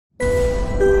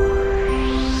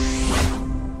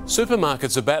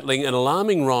Supermarkets are battling an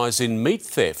alarming rise in meat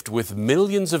theft, with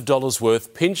millions of dollars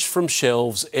worth pinched from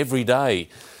shelves every day.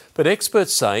 But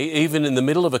experts say even in the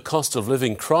middle of a cost of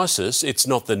living crisis, it's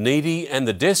not the needy and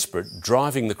the desperate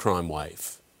driving the crime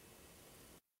wave.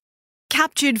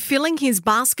 Captured filling his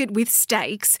basket with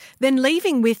steaks, then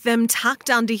leaving with them tucked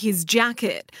under his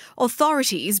jacket.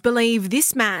 Authorities believe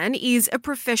this man is a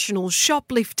professional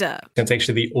shoplifter. It's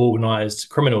actually the organised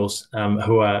criminals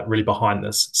who are really behind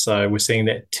this. So we're seeing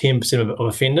that 10% of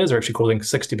offenders are actually causing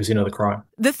 60% of the crime.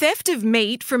 The theft of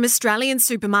meat from Australian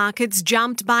supermarkets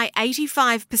jumped by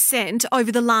 85%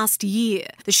 over the last year.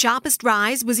 The sharpest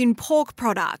rise was in pork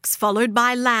products, followed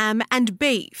by lamb and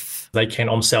beef. They can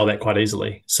on-sell that quite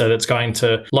easily. So that's going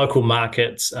to local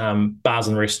markets, bars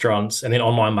and restaurants, and then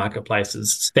online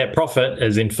marketplaces. That profit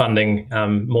is in funding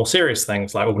more serious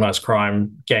things like organised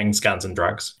crime, gangs, guns and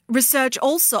drugs. Research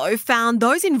also found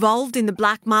those involved in the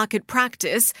black market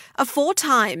practice are 4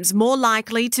 times more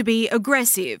likely to be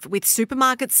aggressive with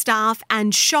supermarket staff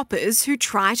and shoppers who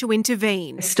try to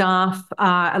intervene. Staff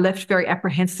are left very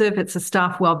apprehensive. It's a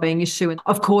staff wellbeing issue. And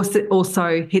of course, it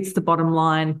also hits the bottom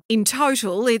line. In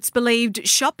total, it's believed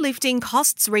shoplifting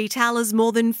costs retailers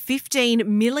more than $15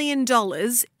 million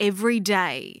every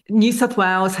day. New South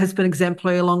Wales has been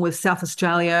exemplary, along with South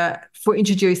Australia, for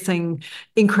introducing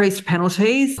increased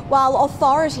penalties. While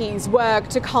authorities work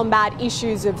to combat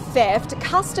issues of theft,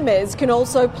 customers can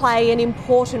also play an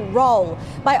important role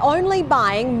by only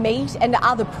buying meat and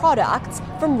other products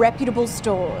from reputable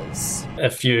stores.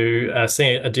 If you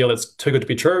see a deal that's too good to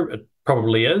be true, it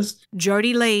probably is.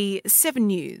 Jodie Lee, 7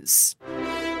 News.